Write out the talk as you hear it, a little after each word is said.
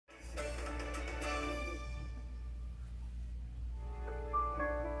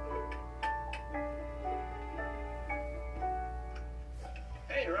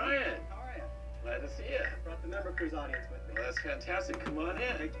cruise audience with me. Well, that's fantastic. Come on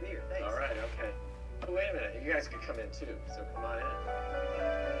in. Great to be here. Thanks. All right, okay. Oh, wait a minute. You guys could come in too, so come on in.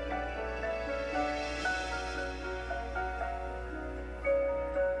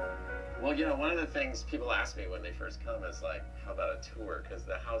 Well, you know, one of the things people ask me when they first come is like, how about a tour? Because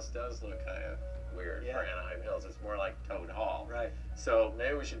the house does look kind of weird for Anaheim Hills. It's more like Toad Hall. Right. So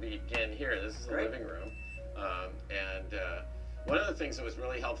maybe we should begin here. This is a Great. living room. One of the things that was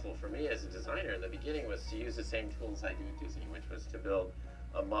really helpful for me as a designer in the beginning was to use the same tools I do at Disney, which was to build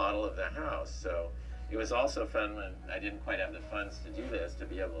a model of the house. So it was also fun when I didn't quite have the funds to do this, to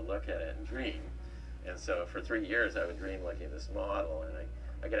be able to look at it and dream. And so for 3 years I would dream looking at this model, and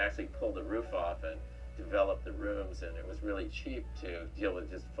I could actually pull the roof off and develop the rooms, and it was really cheap to deal with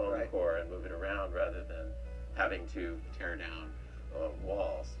just foam core and move it around rather than having to tear down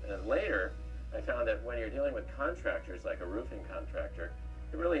walls. And later I found that when you're dealing with contractors, like a roofing contractor,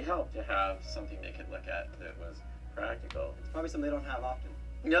 it really helped to have something they could look at that was practical. It's probably something they don't have often.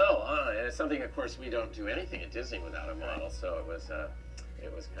 No, and it's something, of course, we don't do anything at Disney without a model, so it was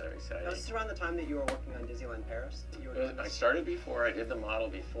kind of exciting. Now, was this around the time that you were working on Disneyland Paris? I started before, I did the model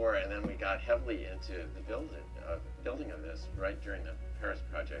before, and then we got heavily into the building of this right during the Paris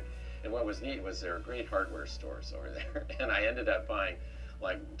project. And what was neat was there were great hardware stores over there, and I ended up buying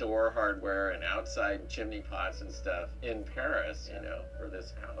like door hardware and outside chimney pots and stuff in Paris, you know, for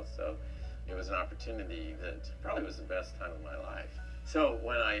this house. So it was an opportunity that probably was the best time of my life. So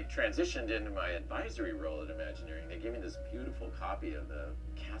when I transitioned into my advisory role at Imagineering, they gave me this beautiful copy of the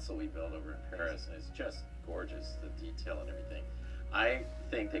castle we built over in Paris, and it's just gorgeous, the detail and everything. I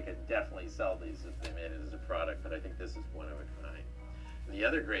think they could definitely sell these if they made it as a product, but I think this is one of a kind. And the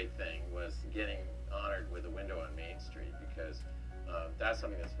other great thing was getting honored with a window on Main Street, because that's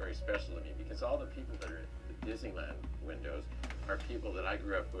something that's very special to me, because all the people that are at the Disneyland windows are people that I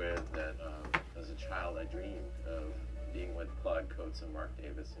grew up with, that as a child I dreamed of being with Claude Coates and Mark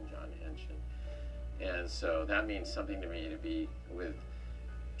Davis and John Henson. And so that means something to me to be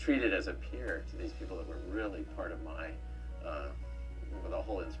treated as a peer to these people that were really part of my, the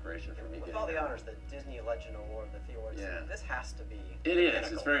whole inspiration for me. With all the honors, the Disney Legend Award, the awards, this has to be It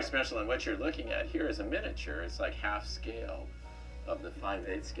is, it's very special, and what you're looking at here is a miniature. It's like half scale of the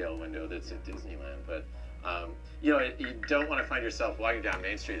 5/8 scale window that's at Disneyland. But you know, you don't want to find yourself walking down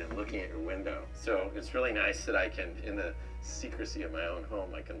Main Street and looking at your window. So it's really nice that I can, in the secrecy of my own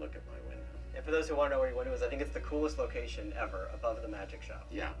home, I can look at my window. And for those who want to know where your window is, I think it's the coolest location ever, above the magic shop.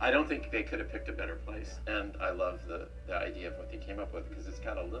 Yeah, I don't think they could have picked a better place, and I love the idea of what they came up with, because it's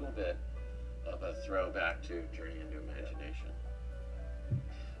got a little bit of a throwback to Journey into Imagination.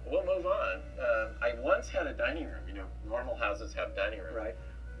 We'll move on. I once had a dining room. You know, normal houses have dining rooms. Right.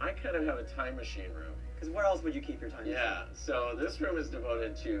 I kind of have a time machine room. Because where else would you keep your time machine? Yeah, so this room is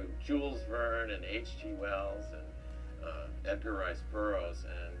devoted to Jules Verne and H.G. Wells and Edgar Rice Burroughs,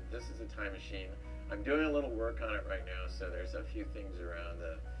 and this is a time machine. I'm doing a little work on it right now, so there's a few things around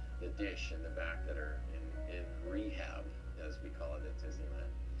the dish in the back that are in rehab, as we call it at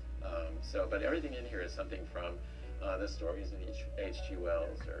Disneyland. But everything in here is something from the stories of H.G.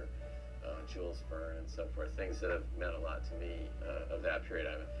 Wells or Jules Verne and so forth, things that have meant a lot to me of that period.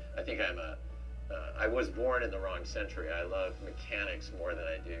 I was born in the wrong century. I love mechanics more than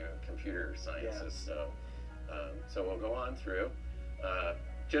I do computer sciences. So we'll go on through.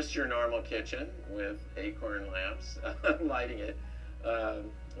 Just your normal kitchen with acorn lamps lighting it.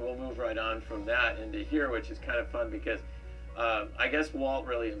 We'll move right on from that into here, which is kind of fun because I guess Walt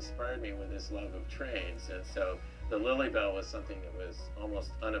really inspired me with his love of trains, and so the Lily Bell was something that was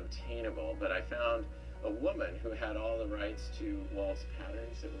almost unobtainable, but I found a woman who had all the rights to Walt's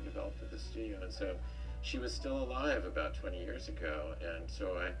patterns that were developed at the studio, and so she was still alive about 20 years ago, and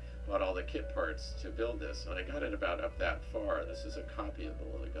so I bought all the kit parts to build this, and I got it about up that far. This is a copy of the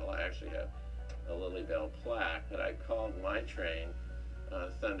Lily Bell. I actually have a Lily Bell plaque that I called my train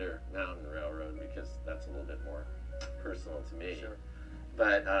Thunder Mountain Railroad, because that's a little bit more personal to me. Sure.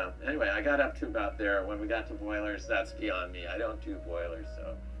 But anyway, I got up to about there. When we got to boilers, that's beyond me. I don't do boilers,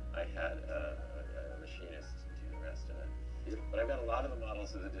 so I had a machinist do the rest of it. But I've got a lot of the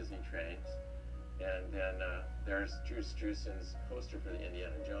models of the Disney trains. And then there's Drew Struzan's poster for the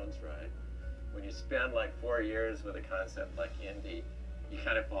Indiana Jones ride. When you spend like 4 years with a concept like Indy, you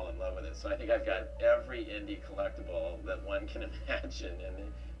kind of fall in love with it. So I think I've got every Indy collectible that one can imagine,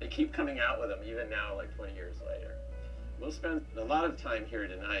 and they keep coming out with them even now, like 20 years later. We'll spend a lot of time here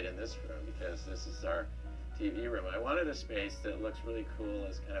tonight in this room because this is our TV room. I wanted a space that looks really cool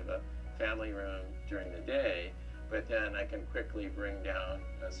as kind of a family room during the day, but then I can quickly bring down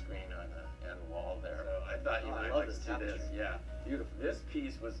a screen on the end wall there. So I thought you I might love like to this see this. tapestry. Yeah, beautiful. This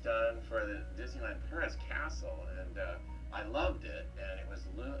piece was done for the Disneyland Paris castle, and I loved it. And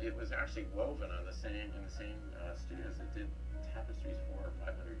it was actually woven on the same studios that did tapestries 400 or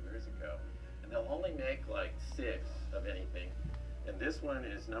 500 years ago. And they'll only make like 6 of anything. And this one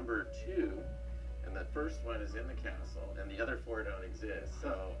is number 2. And the first one is in the castle, and the other 4 don't exist.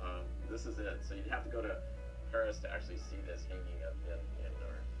 So this is it. So you'd have to go to Paris to actually see this hanging up in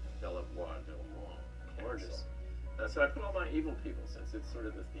our Belle Bois de Mont. Gorgeous. So I put all my evil people, since it's sort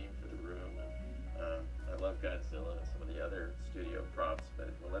of the theme for the room. And, I love Godzilla and some of the other studio props, but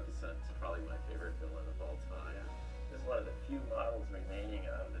Maleficent's probably my favorite villain of all time. This is one of the few models remaining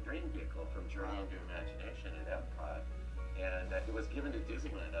of the Dream Vehicle from Journey into Imagination at Epcot. And it was given to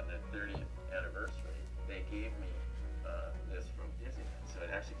Disneyland on the 30th anniversary. They gave me this from Disneyland, so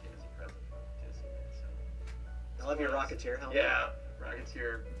it actually came as a present from Disneyland. So. I love your Rocketeer helmet. Yeah,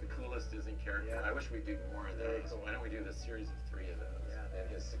 Rocketeer, the coolest Disney character. Yeah. I wish we'd do more of Very those. cool. Why don't we do the series of 3 of those? Yeah. And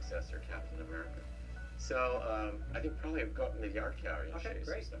his successor, Captain America. So I think probably I'll go up into the art gallery and show you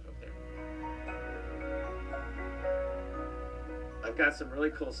some stuff up there. I've got some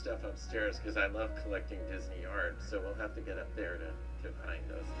really cool stuff upstairs because I love collecting Disney art, so we'll have to get up there to find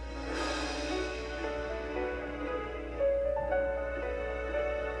those things.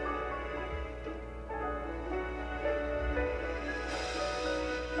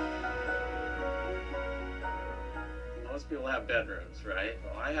 Most people have bedrooms, right?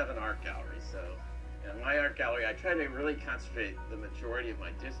 Well, I have an art gallery, so in my art gallery, I try to really concentrate the majority of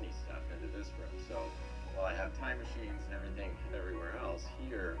my Disney stuff into this room. So while I have time machines and everything everywhere else,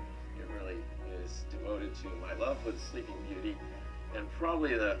 here it really is devoted to my love with Sleeping Beauty, and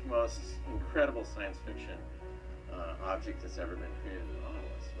probably the most incredible science fiction object that's ever been created, the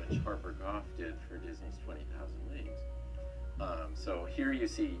Nautilus, which Harper Goff did for Disney's 20,000 Leagues. So here you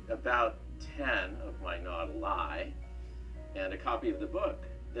see about 10 of my Nautili, and a copy of the book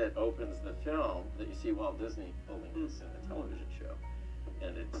that opens the film that you see Walt Disney holding this in the television show.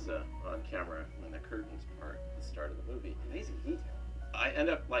 And it's on camera when the curtains part at the start of the movie. Amazing detail. I end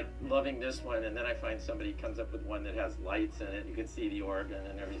up like loving this one, and then I find somebody comes up with one that has lights in it. You can see the organ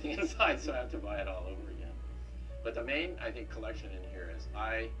and everything inside, so I have to buy it all over again. But the main, I think, collection in here is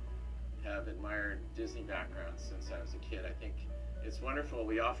I have admired Disney backgrounds since I was a kid. I think it's wonderful.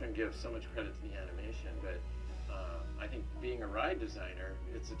 We often give so much credit to the animation, but I think being a ride designer,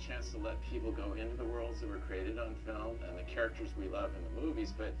 it's a chance to let people go into the worlds that were created on film and the characters we love in the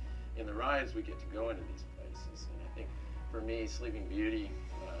movies, but in the rides we get to go into these places. And I think for me, Sleeping Beauty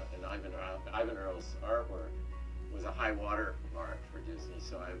and Ivan Earl's artwork was a high water mark for Disney,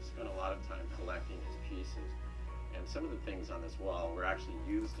 so I've spent a lot of time collecting his pieces. And some of the things on this wall were actually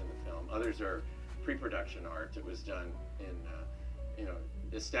used in the film. Others are pre-production art that was done in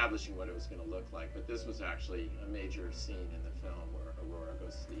establishing what it was going to look like. But this was actually a major scene in the film where Aurora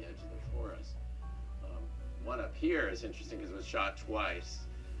goes to the edge of the forest. One up here is interesting because it was shot twice.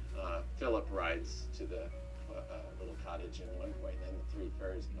 Philip rides to the little cottage in one point, and then the 3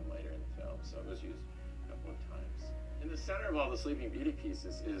 fairies come later in the film, so it was used a couple of times. In the center of all the Sleeping Beauty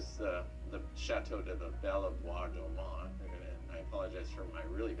pieces is the Chateau de la Belle Bois de Mont. I apologize for my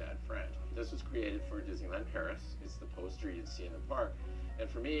really bad French. This was created for Disneyland Paris. It's the poster you'd see in the park. And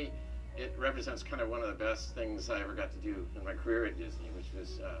for me, it represents kind of one of the best things I ever got to do in my career at Disney, which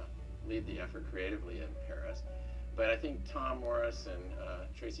was lead the effort creatively in Paris. But I think Tom Morris and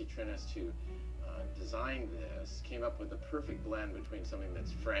Tracy Trinas, who designed this, came up with the perfect blend between something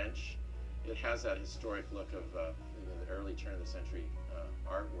that's French. It has that historic look of the early turn of the century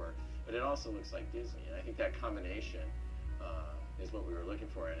artwork, but it also looks like Disney. And I think that combination is what we were looking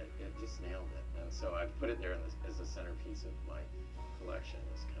for, and it just nailed it. And so I've put it there as a centerpiece of my collection,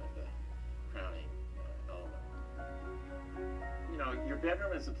 as kind of the crowning element. You know, your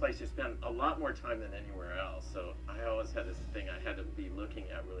bedroom is a place you spend a lot more time than anywhere else. So I always had this thing, I had to be looking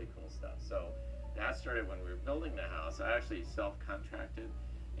at really cool stuff. So that started when we were building the house. I actually self-contracted,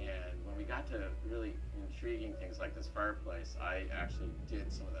 and when we got to really intriguing things like this fireplace, I actually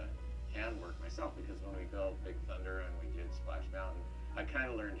did some of the handwork myself, because when we built Big Thunder and we did Splash Mountain, I kind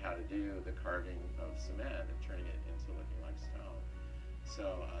of learned how to do the carving of cement and turning it into looking like stone.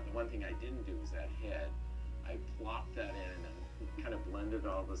 So the one thing I didn't do was that head. I plopped that in and kind of blended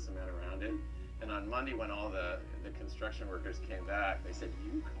all the cement around it. And on Monday, when all the construction workers came back, they said,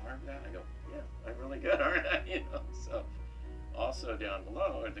 "You carved that?" I go, "Yeah, I'm really good, aren't I?" You know. So also down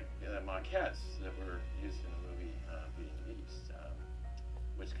below are the maquettes that were used in the movie Beauty and the Beast,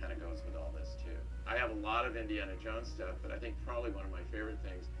 which kind of goes with all this too. I have a lot of Indiana Jones stuff, but I think probably one of my favorite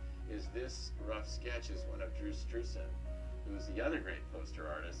things is this rough sketch is one of Drew Struzan, who's the other great poster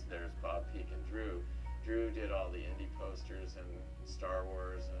artist. There's Bob Peak and Drew. Drew did all the indie posters and Star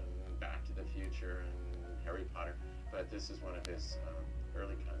Wars and Back to the Future and Harry Potter, but this is one of his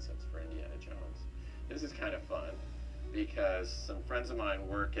early concepts for Indiana Jones. This is kind of fun because some friends of mine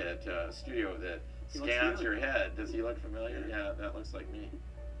work at a studio that scans your head. Does he look familiar? Yeah, that looks like me.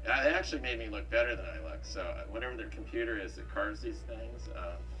 It actually made me look better than I look. So whatever their computer is that carves these things,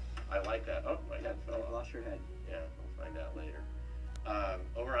 I like that. Oh, my head fell off. I've lost your head. Yeah, we'll find out later.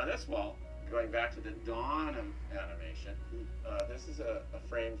 Over on this wall, going back to the dawn of animation, this is a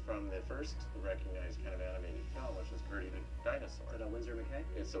frame from the first recognized kind of animated film, which was Gertie the Dinosaur. Is it a Winsor McCay?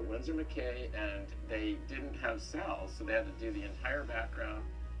 It's a Winsor McCay, and they didn't have cells, so they had to do the entire background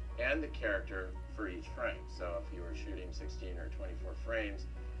and the character for each frame. So if you were shooting 16 or 24 frames,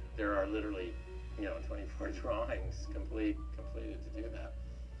 there are literally, 24 drawings completed to do that.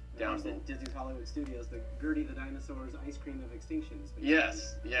 Down in Disney's Hollywood Studios, the Gertie the Dinosaur's Ice Cream of Extinctions.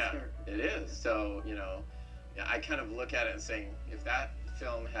 Yes, yeah, it is. So, I kind of look at it and saying, if that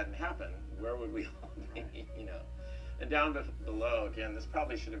film hadn't happened, where would we all be, And down below, again, this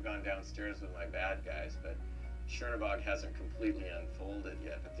probably should have gone downstairs with my bad guys, but Chernabog hasn't completely unfolded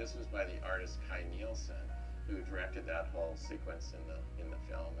yet. But this was by the artist Kai Nielsen, who directed that whole sequence in the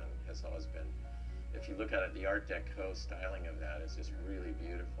film and has always been. If you look at it, the Art Deco styling of that is just really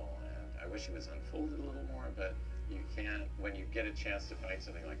beautiful, and I wish it was unfolded a little more, but you can't, when you get a chance to find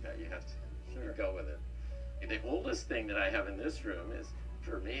something like that, you have to go with it. The oldest thing that I have in this room is,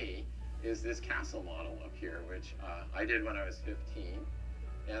 for me, is this castle model up here, which I did when I was 15,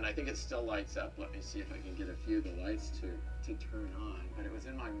 and I think it still lights up. Let me see if I can get a few of the lights to turn on, but it was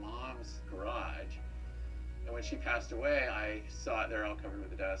in my mom's garage, and when she passed away, I saw it there all covered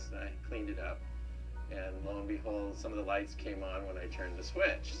with dust, and I cleaned it up. And lo and behold, some of the lights came on when I turned the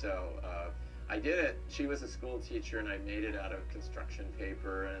switch. So I did it. She was a school teacher, and I made it out of construction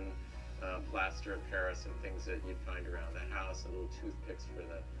paper and plaster of Paris and things that you'd find around the house, and little toothpicks for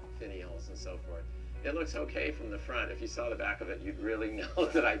the finials and so forth. It looks okay from the front. If you saw the back of it, you'd really know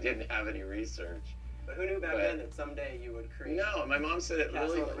that I didn't have any research. But who knew back then that someday you would create? No, my mom said it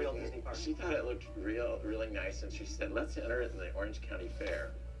really. Real Disney park. She thought it looked really nice, and she said, "Let's enter it in the Orange County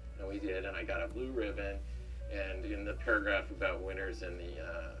Fair." And we did, and I got a blue ribbon, and in the paragraph about winners in the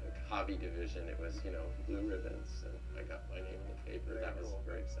hobby division, it was, blue ribbons, and I got my name in the paper. That was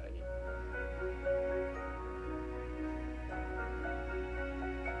very exciting.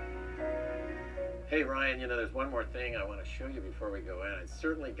 Hey Ryan, there's one more thing I want to show you before we go in. It's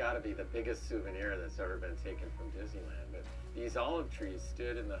certainly got to be the biggest souvenir that's ever been taken from Disneyland, but these olive trees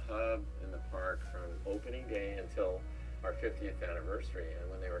stood in the hub in the park from opening day until our 50th anniversary,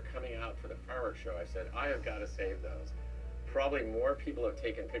 and when they were coming out for the fireworks show, I said, I have got to save those. Probably more people have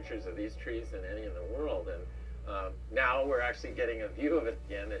taken pictures of these trees than any in the world, and now we're actually getting a view of it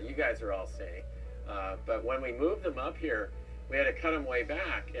again that you guys are all seeing. But when we moved them up here, we had to cut them way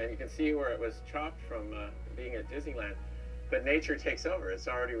back, and you can see where it was chopped from being at Disneyland. But nature takes over. It's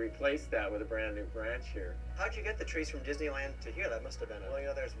already replaced that with a brand new branch here. How'd you get the trees from Disneyland to here? That must have been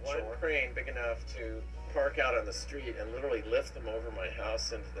there's one crane big enough to park out on the street and literally lift them over my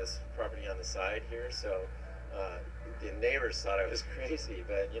house into this property on the side here. So the neighbors thought I was crazy,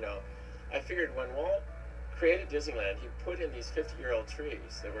 but I figured when Walt created Disneyland, he put in these 50-year-old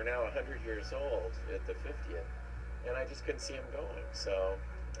trees that were now 100 years old at the 50th, and I just couldn't see them going. So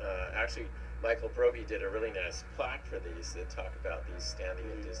actually, Michael Broby did a really nice plaque for these that talk about these standing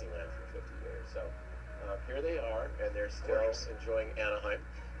in Disneyland for 50 years. So here they are, and they're still enjoying Anaheim,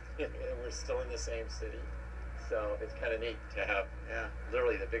 and we're still in the same city. So it's kind of neat to have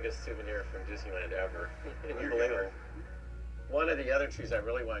literally the biggest souvenir from Disneyland ever. Unbelievable. One of the other trees I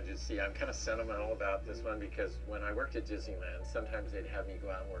really wanted you to see, I'm kind of sentimental about this one because when I worked at Disneyland, sometimes they'd have me go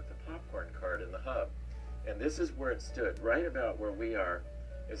out and work the popcorn cart in the hub. And this is where it stood, right about where we are.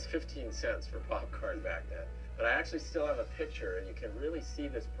 It was 15 cents for popcorn back then. But I actually still have a picture, and you can really see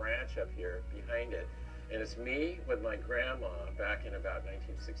this branch up here behind it. And it's me with my grandma back in about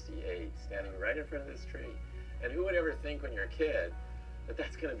 1968, standing right in front of this tree. And who would ever think when you're a kid that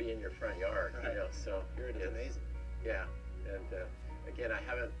that's going to be in your front yard, So here it is. Amazing. Yeah, and again, I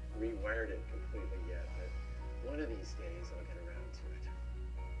haven't rewired it completely yet, but one of these days I'll get around to it.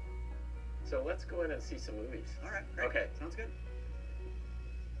 So let's go in and see some movies. All right, great. Okay. Sounds good.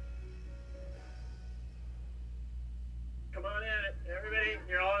 Come on in, everybody.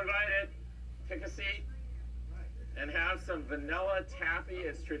 You're all invited. Take a seat and have some vanilla taffy.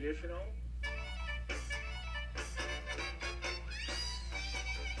 It's traditional.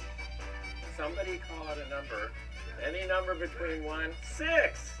 Somebody call it a number. Any number between 1,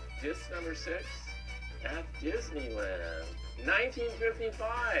 6. disc number 6 at Disneyland.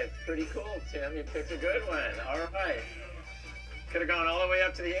 1955. Pretty cool, Tim. You picked a good one. All right. Could have gone all the way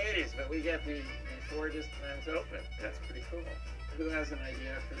up to the 80s, but we get the 4 Disneylands open. That's pretty cool. Who has an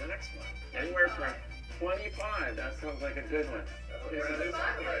idea for the next one? Anywhere from 25. That sounds like a good one. The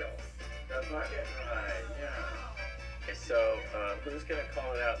bucket ride, yeah. Okay, so who's going to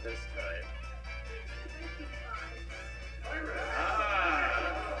call it out this time?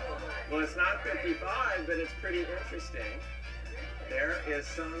 Ah! Well, it's not 55, but it's pretty interesting. There is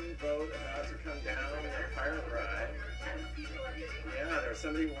some boat about to come down the pirate ride. Yeah, there's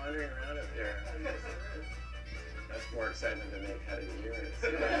somebody wandering around up there. That's more excitement than they've had in years.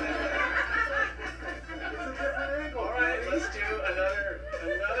 All right, let's do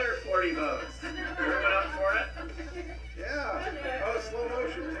another 40 boats. Everyone up for it? Yeah. Oh, slow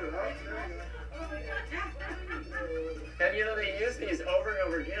motion too. Oh, there we go. And you know, they use these over and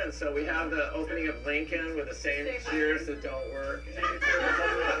over again. So we have the opening of Lincoln with the same cheers that don't work.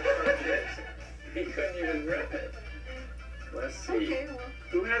 He couldn't even rip it. Let's see. Okay, well.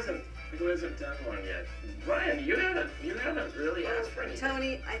 Who hasn't done one yet? Ryan, you haven't really asked for anything.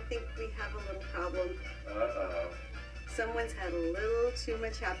 Tony, I think we have a little problem. Uh-oh. Someone's had a little too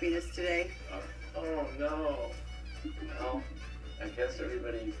much happiness today. Oh no. Well, I guess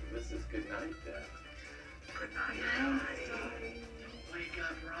everybody, this is good night then. Good night, Ryan. Wake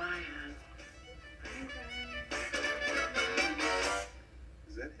up, Ryan.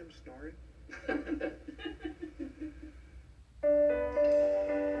 Is that him snoring?